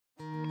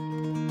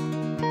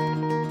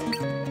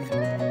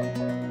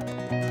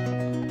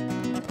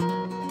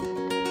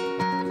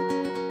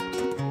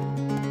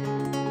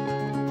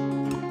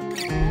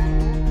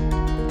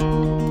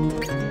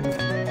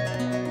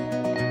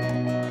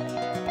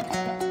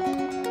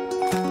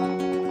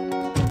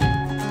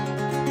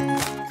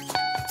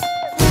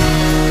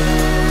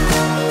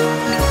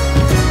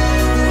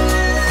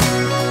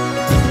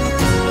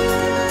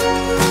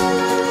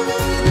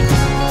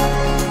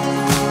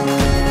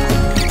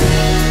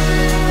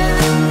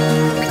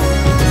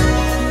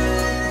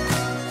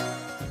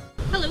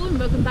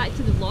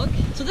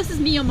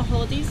me on my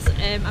holidays.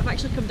 I've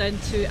actually come down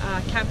to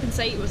a camping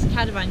site. It was a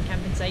caravan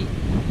camping site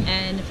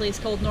in a place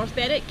called North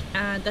Berwick,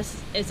 and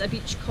this is a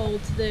beach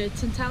called the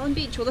Tantallon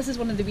beach. Well, this is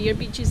one of the weird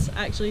beaches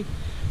actually.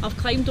 I've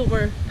climbed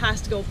over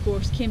past the golf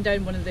course, came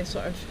down one of the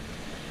sort of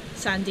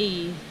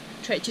sandy,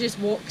 treacherous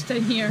walks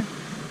down here,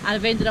 and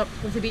I've ended up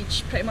with the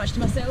beach pretty much to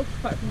myself,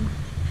 apart from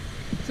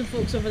some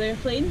folks over there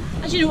playing.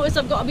 As you notice,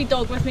 I've got a wee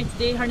dog with me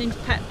today. Her name's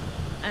Pip,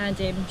 and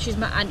she's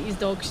my auntie's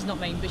dog. She's not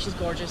mine, but she's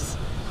gorgeous.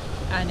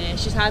 And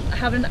she's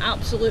having an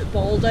absolute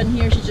ball down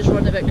here. She's just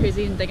running a bit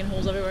crazy and digging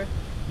holes everywhere.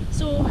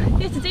 So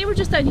yeah, today we're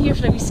just down here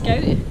for a wee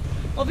scout.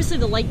 Obviously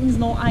the lighting's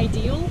not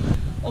ideal.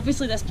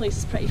 Obviously this place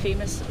is pretty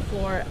famous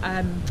for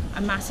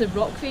a massive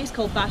rock face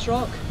called Bass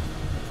Rock,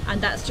 and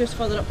that's just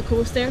further up the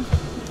coast there.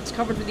 It's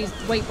covered with these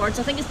white birds.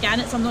 I think it's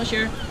gannets, I'm not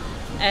sure.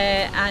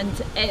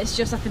 And it's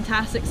just a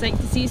fantastic sight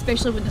to see,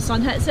 especially when the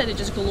sun hits it. It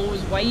just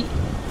glows white.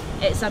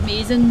 It's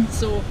amazing.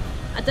 So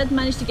I did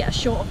manage to get a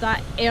shot of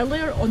that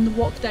earlier on the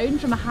walk down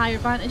from a higher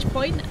vantage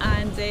point,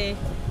 and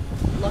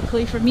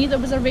luckily for me there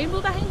was a rainbow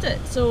behind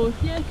it, so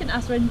yeah, I couldn't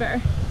ask for anything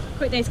better.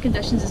 Quite nice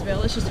conditions as well.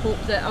 Let's just hope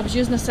that, I was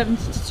using a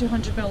 70 to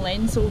 200mm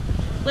lens, so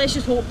let's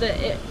just hope that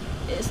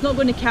it's not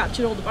going to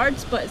capture all the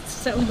birds, but it's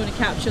certainly going to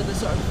capture the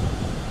sort of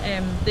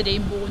the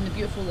rainbow and the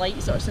beautiful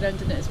light sort of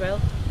surrounding it as well.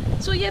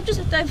 So yeah, I've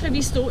just down for a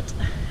wee stoat.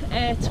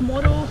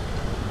 Tomorrow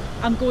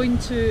I'm going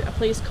to a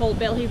place called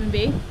Belhaven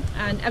Bay,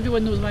 and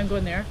everyone knows why I'm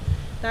going there.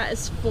 That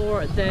is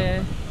for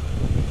the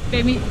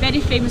very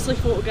famously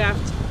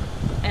photographed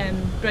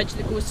bridge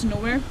that goes to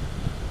nowhere,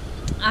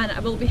 and I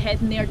will be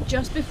heading there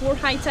just before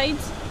high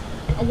tides.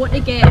 I want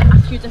to get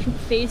a few different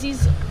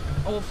phases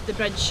of the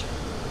bridge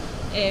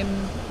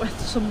with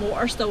some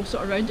water still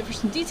sort of around it for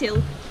some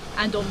detail,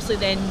 and obviously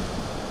then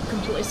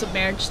completely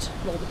submerged,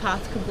 well, the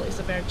path completely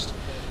submerged.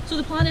 So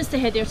the plan is to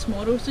head there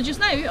tomorrow. So just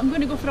now I'm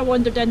going to go for a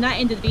wander down that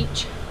end of the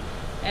beach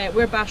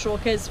where Bass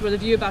Rock is, where the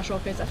view of Bass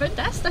Rock is. I found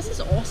this is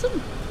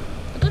awesome.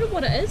 I don't know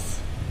what it is.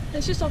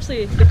 It's just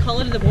obviously the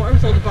colour of the water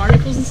with all the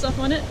barnacles and stuff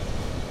on it.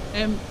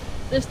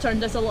 This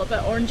turned this a little bit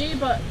orangey,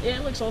 but yeah,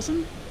 it looks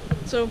awesome.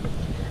 So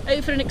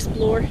out for an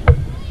explore,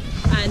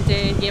 and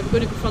yeah, we're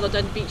going to go further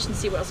down the beach and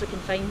see what else we can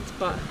find,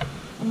 but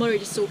I'm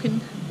already soaking.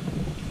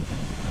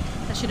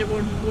 I should have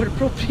worn more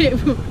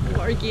appropriate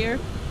water gear.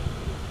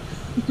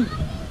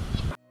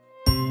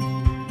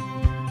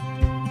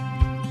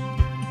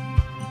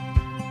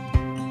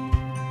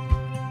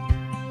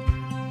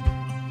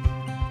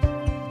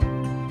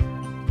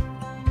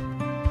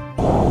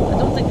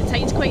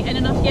 Tide's quite in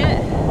enough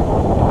yet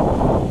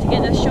to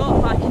get this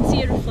shot, but I can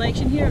see a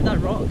reflection here of that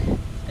rock,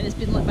 and it's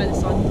been lit by the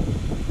sun.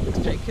 It looks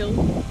pretty cool,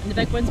 and the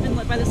big one's been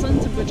lit by the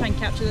sun, so I'm going to try and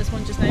capture this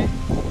one just now.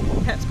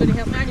 Pip's going to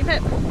help me, aren't you,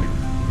 Pip?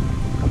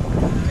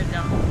 Good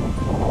job.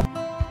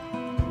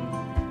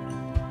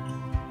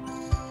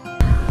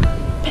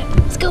 Pip,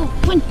 let's go,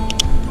 come on!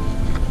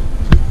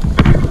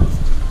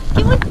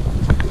 Come on!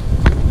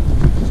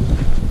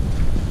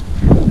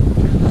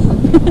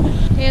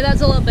 Yeah,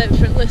 that's a little bit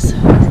fruitless.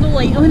 There's no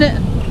light on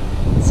it.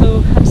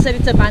 So I've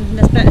decided to abandon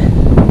this bit.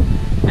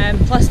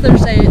 Plus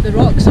there's the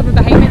rocks over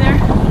behind me there.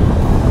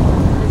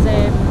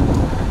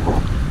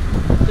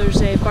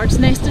 There's birds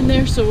nesting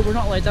there, so we're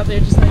not allowed up there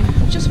just now,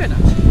 which is fair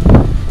enough.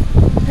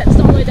 Pip's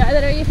not allowed out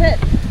of there, are you, Pip?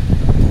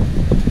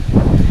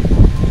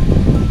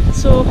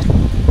 So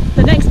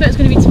the next bit is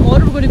going to be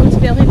tomorrow. We're going to go to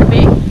Belhaven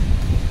Bay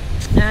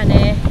and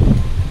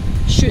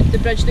shoot the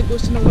bridge that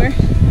goes to nowhere.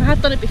 I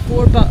have done it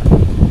before, but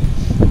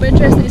it'll be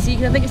interesting to see,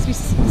 because I think it's to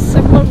be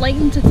similar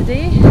lighting to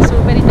today,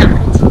 so very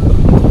dappled.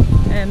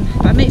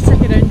 But I might stick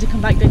around to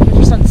come back down here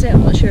for sunset,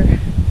 I'm not sure.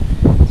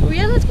 So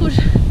yeah, let's go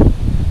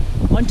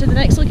on to the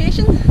next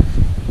location.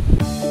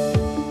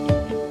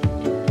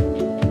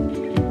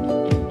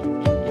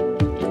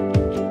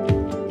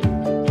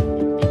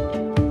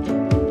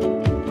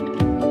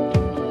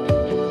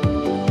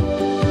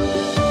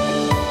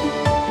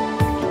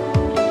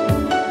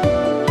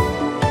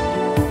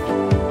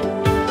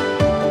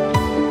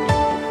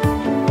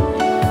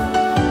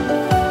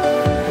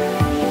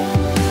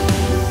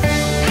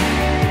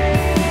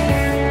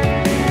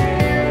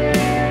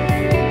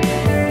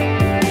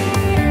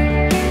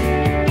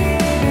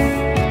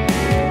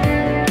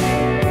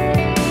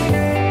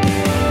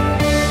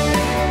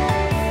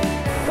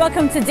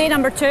 Welcome to day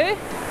number 2.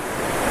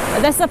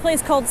 This is a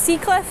place called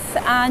Seacliff,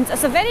 and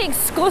it's a very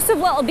exclusive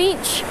little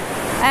beach.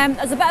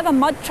 There's a bit of a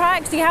mud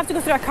track, so you have to go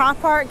through a car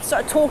park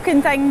sort of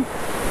token thing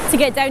to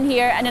get down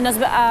here, and then there's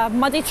a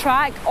muddy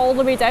track all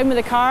the way down with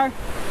the car,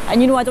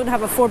 and you know I don't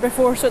have a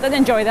 4x4, so I didn't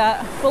enjoy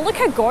that. But look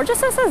how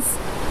gorgeous this is.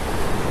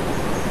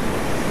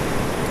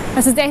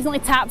 This is definitely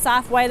taps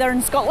off weather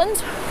in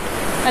Scotland,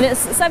 and it's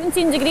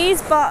 17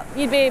 degrees, but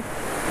you'd be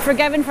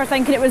forgiven for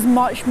thinking it was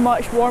much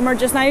warmer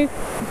just now.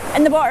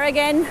 In the water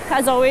again,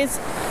 as always.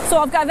 So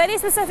I've got a very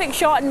specific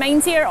shot in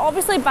mind here.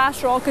 Obviously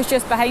Bass Rock is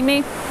just behind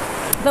me,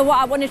 but what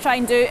I want to try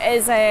and do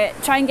is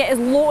try and get as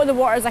low to the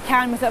water as I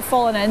can with it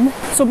falling in.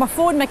 So my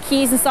phone, my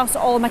keys and stuff's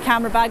all in my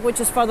camera bag,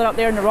 which is further up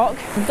there in the rock.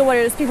 Don't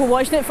worry, there's people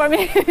watching it for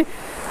me.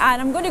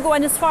 and I'm going to go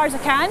in as far as I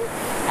can,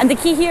 and the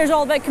key here is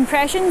all about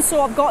compression.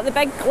 So I've got the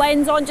big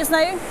lens on just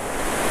now,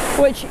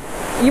 which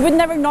you would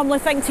never normally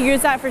think to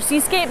use that for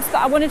seascapes,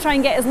 but I want to try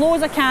and get as low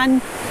as I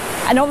can.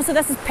 And obviously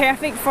this is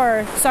perfect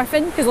for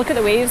surfing because look at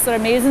the waves, they're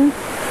amazing.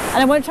 And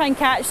I want to try and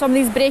catch some of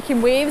these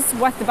breaking waves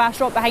with the bass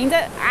drop behind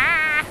it.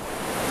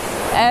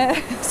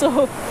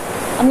 So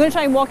I'm going to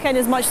try and walk in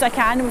as much as I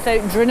can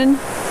without drowning.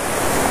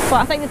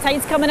 But I think the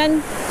tide's coming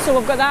in, so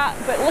we've got that.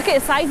 But look at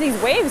the size of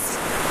these waves.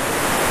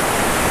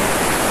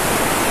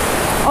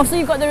 Also,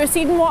 you've got the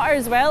receding water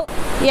as well.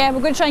 Yeah,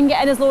 we're going to try and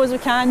get in as low as we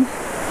can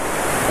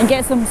and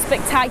get some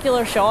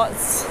spectacular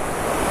shots.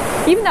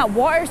 Even that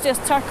water is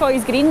just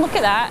turquoise green, look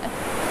at that.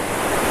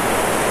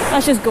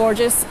 That's just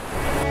gorgeous.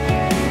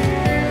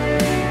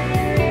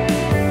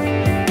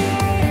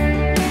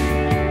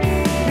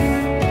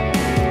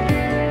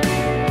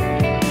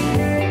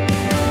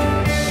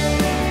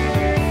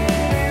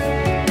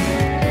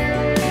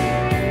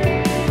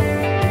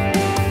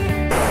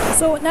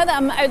 So now that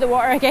I'm out of the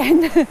water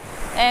again,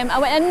 I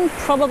went in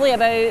probably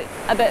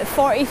about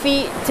 40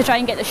 feet to try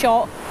and get the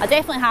shot. I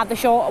definitely had the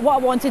shot. What I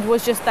wanted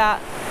was just that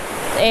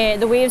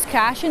the waves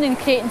crashing and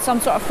creating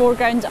some sort of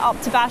foreground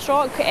up to Bass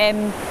Rock.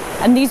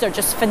 And these are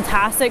just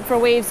fantastic for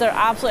waves. They're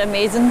absolutely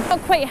amazing.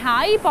 Not quite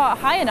high, but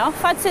high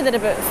enough. I'd say they're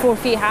about 4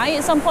 feet high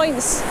at some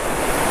points.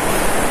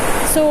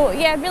 So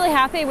yeah, really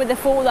happy with the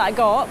photo that I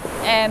got.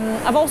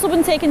 I've also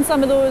been taking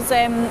some of those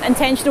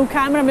intentional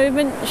camera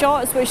movement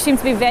shots, which seem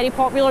to be very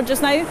popular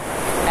just now.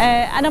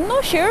 And I'm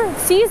not sure,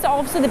 sea is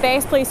obviously the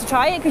best place to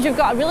try it because you've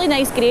got a really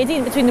nice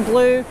gradient between the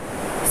blue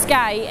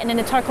sky and then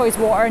the turquoise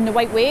water and the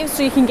white waves,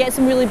 so you can get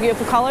some really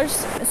beautiful colours.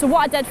 So what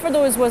I did for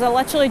those was I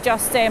literally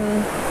just set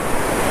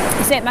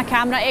my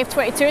camera at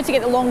f/22 to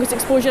get the longest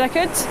exposure I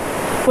could,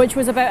 which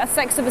was about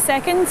 1/6 of a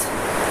second,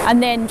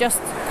 and then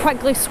just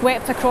quickly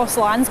swept across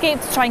the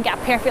landscape to try and get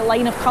a perfect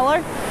line of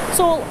colour.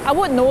 So I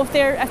won't know if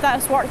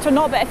that's worked or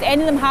not, but if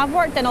any of them have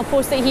worked, then I'll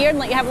post it here and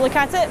let you have a look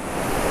at it.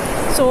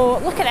 So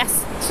look at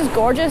this, this is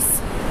gorgeous.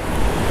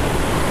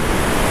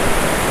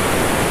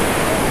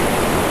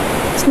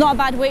 It's not a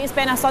bad way to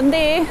spend a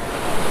Sunday.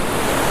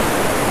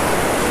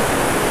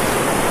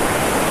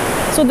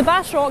 So the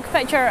Bass Rock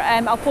picture,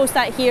 I'll post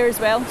that here as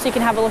well, so you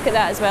can have a look at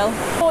that as well.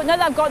 So now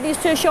that I've got these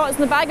two shots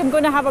in the bag, I'm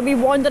going to have a wee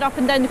wander up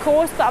and down the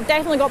coast, but I've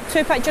definitely got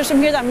 2 pictures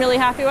from here that I'm really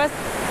happy with.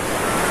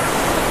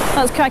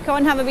 Let's crack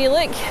on, have a wee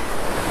look.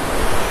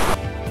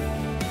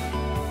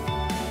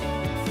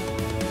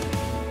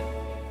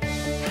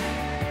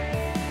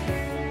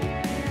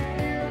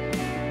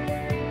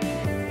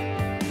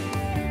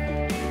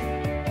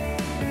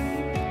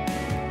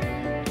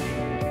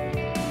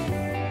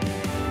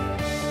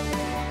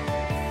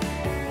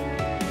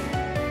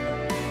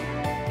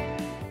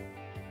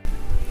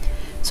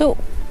 So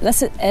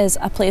this is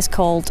a place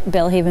called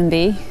Belhaven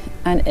Bay,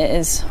 and it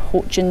is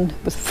hoaching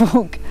with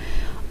fog.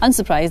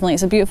 Unsurprisingly,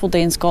 it's a beautiful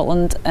day in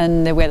Scotland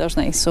and the weather's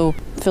nice, so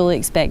fully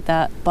expect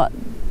that, but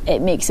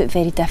it makes it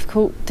very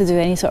difficult to do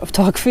any sort of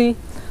photography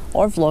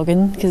or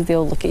vlogging because they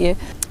all look at you.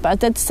 But I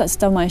did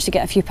still manage to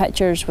get a few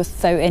pictures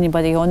without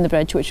anybody on the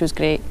bridge, which was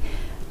great.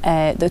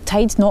 The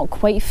tide's not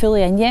quite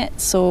fully in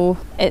yet, so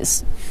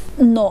it's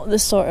not the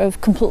sort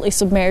of completely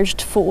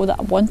submerged photo that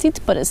I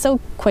wanted, but it's still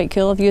quite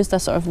cool. I've used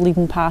this sort of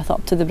leading path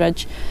up to the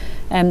bridge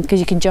because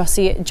you can just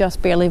see it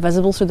just barely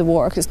visible through the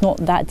water because it's not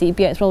that deep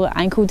yet. It's probably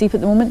ankle deep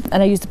at the moment,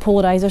 and I used the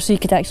polarizer so you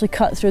could actually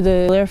cut through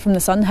the glare from the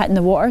sun hitting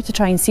the water to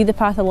try and see the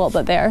path a little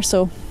bit better.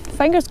 So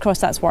fingers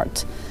crossed that's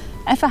worked.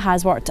 If it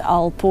has worked,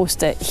 I'll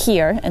post it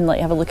here and let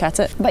you have a look at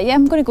it. But yeah,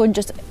 I'm going to go and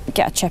just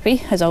get a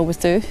chippy, as I always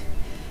do,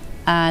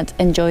 and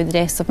enjoy the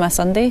rest of my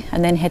Sunday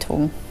and then head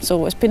home.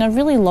 So it's been a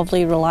really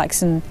lovely,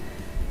 relaxing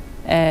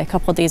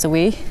couple of days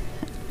away,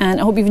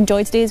 and I hope you've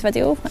enjoyed today's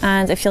video,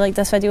 and if you like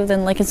this video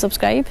then like and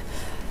subscribe,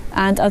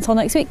 and until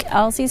next week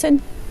I'll see you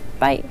soon.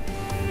 Bye.